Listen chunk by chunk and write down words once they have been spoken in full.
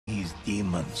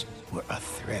demons were a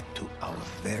threat to our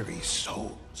very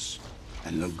souls,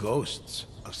 and the ghosts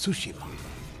of Tsushima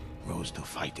rose to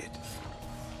fight it.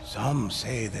 Some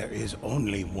say there is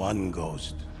only one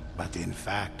ghost, but in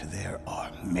fact there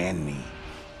are many.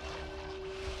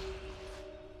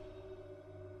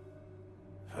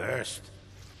 First,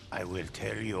 I will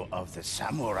tell you of the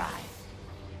samurai.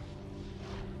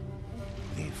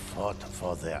 They fought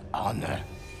for their honor,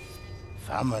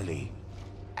 family,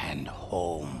 and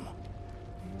home.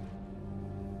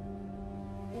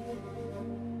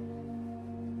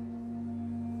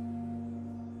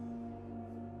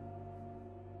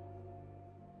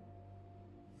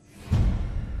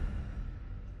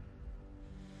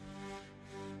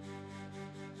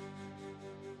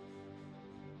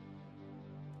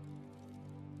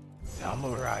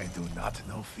 Samurai do not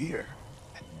know fear,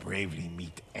 and bravely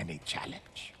meet any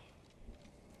challenge.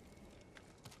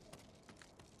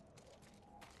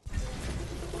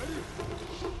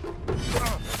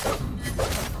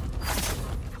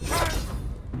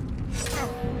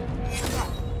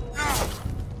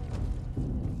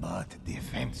 But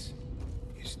defense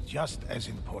is just as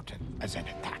important as an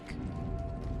attack.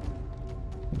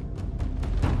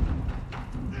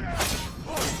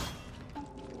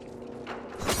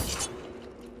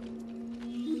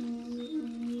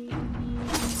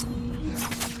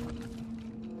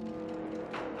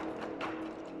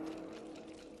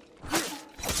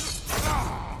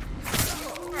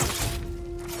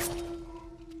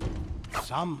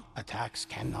 Some attacks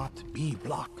cannot be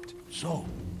blocked, so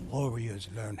warriors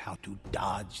learn how to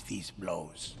dodge these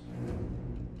blows.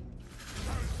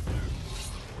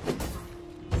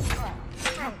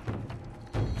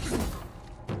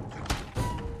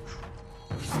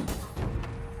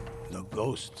 The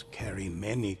ghosts carry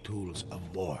many tools of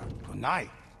war. Kunai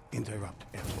interrupt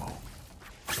their foe.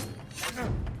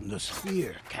 The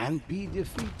spear can be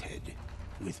defeated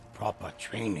with proper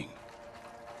training.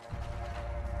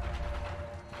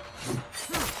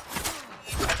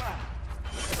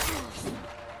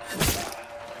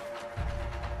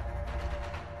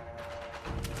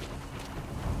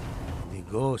 The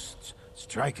ghosts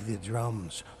strike the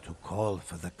drums to call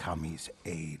for the kami's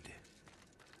aid.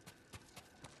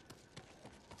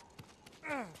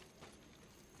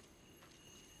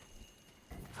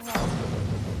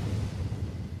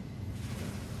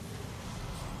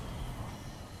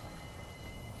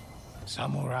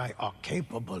 Samurai are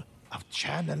capable of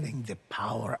channeling the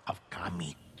power of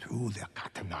kami through their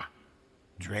katana,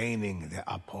 draining their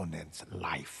opponent's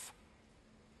life.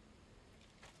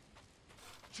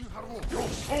 Your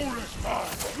soul is mine!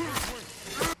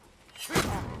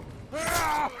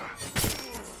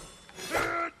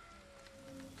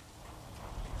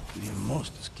 The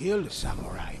most skilled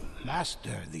samurai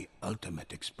master the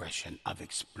ultimate expression of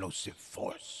explosive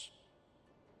force.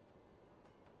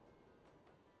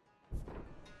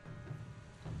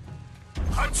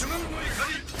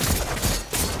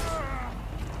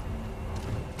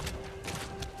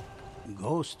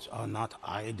 Ghosts are not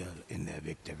idle in their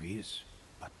victories,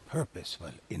 but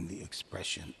purposeful in the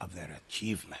expression of their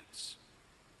achievements.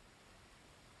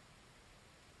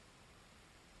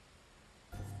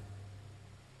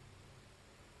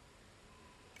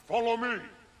 Follow me!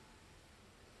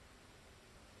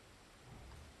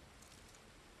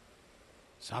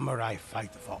 Samurai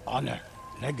fight for honor,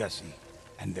 legacy,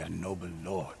 and their noble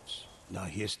lords. The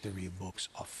history books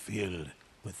are filled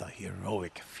with the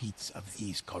heroic feats of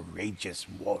these courageous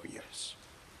warriors.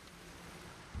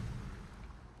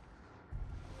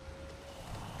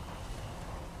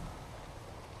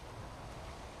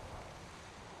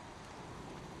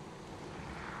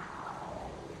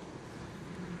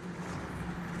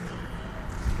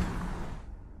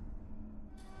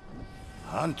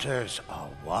 Hunters are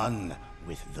one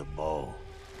with the bow.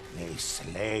 They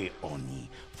slay Oni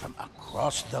from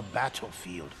across the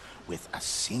battlefield with a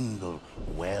single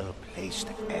well-placed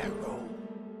arrow.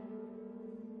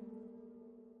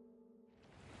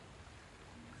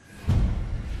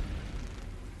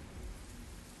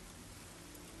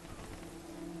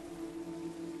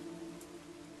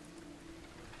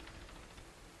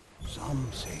 Some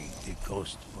say the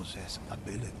ghosts possess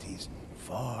abilities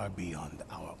far beyond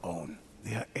our own.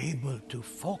 They are able to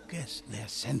focus their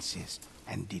senses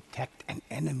and detect an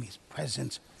enemy's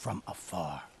presence from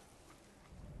afar.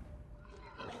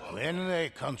 When they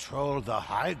control the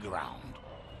high ground,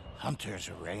 hunters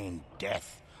rain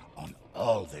death on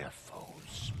all their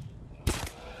foes.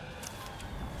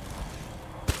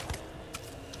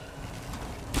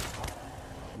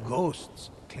 Ghosts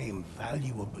claim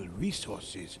valuable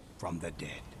resources from the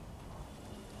dead.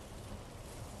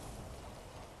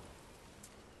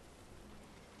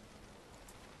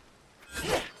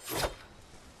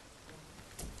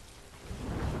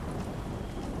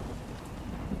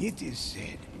 It is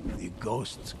said the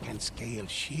ghosts can scale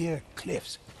sheer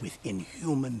cliffs with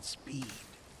inhuman speed.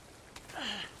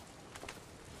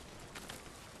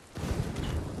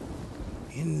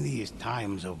 In these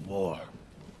times of war,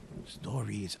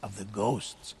 stories of the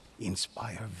ghosts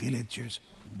inspire villagers,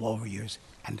 warriors,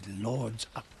 and lords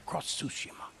across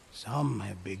Tsushima. Some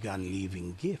have begun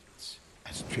leaving gifts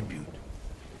as tribute.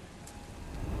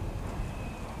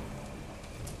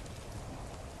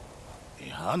 A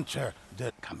hunter,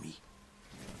 the Kami.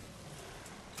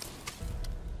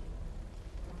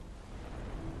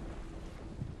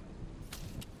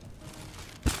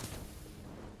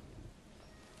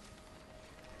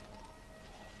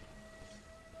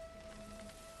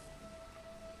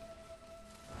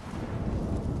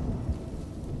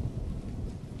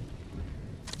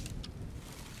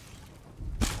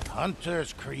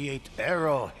 Hunters create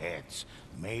arrowheads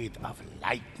made of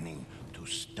lightning to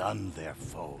stun their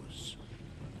foes.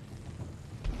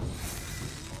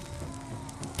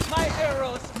 My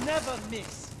arrows never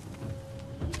miss.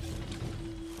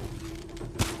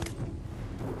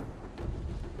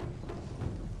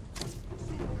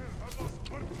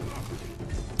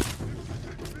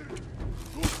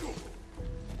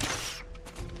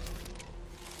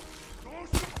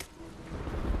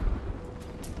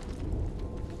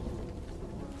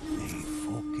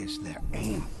 Their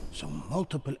aim, so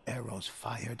multiple arrows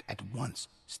fired at once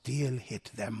still hit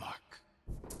their mark.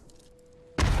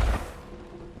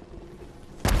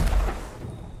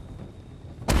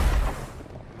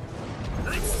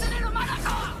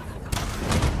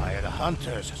 While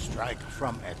hunters strike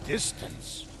from a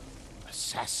distance,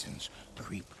 assassins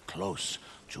creep close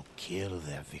to kill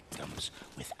their victims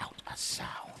without a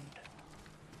sound.